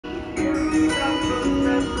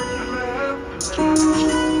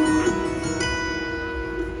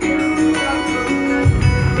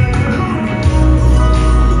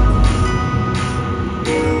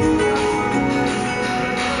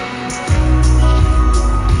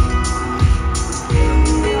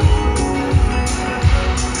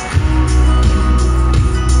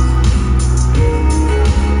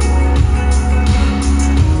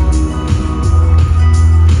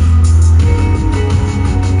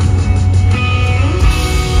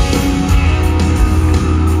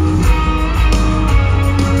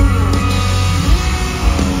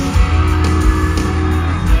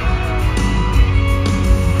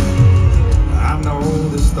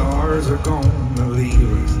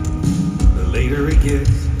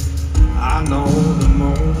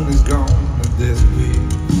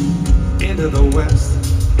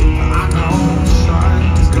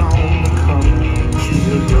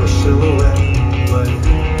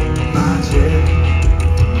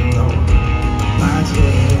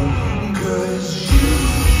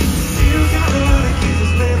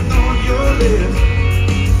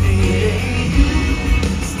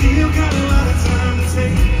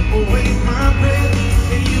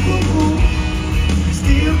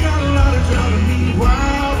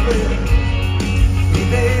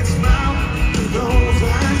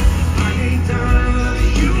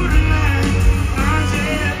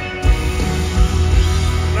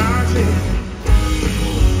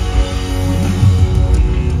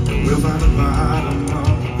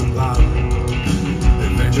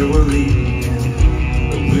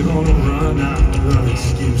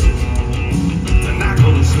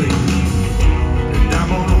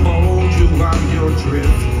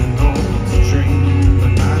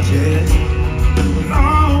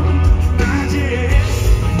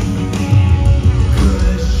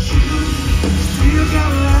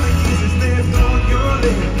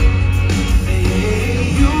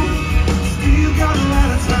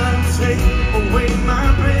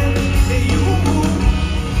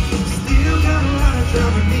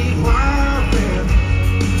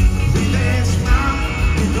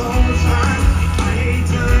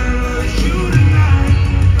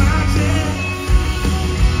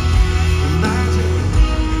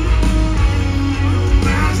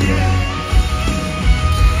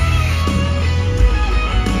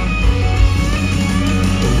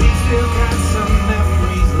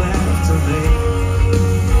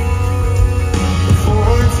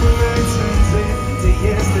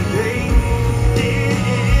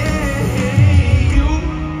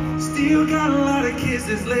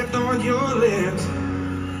kisses left on your lips.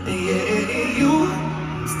 Yeah, you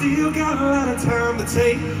still got a lot of time to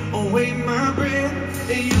take away my breath.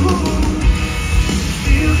 And you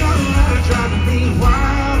still got a lot of driving me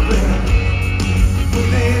wild.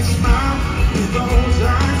 When they smile with those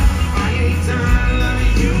eyes,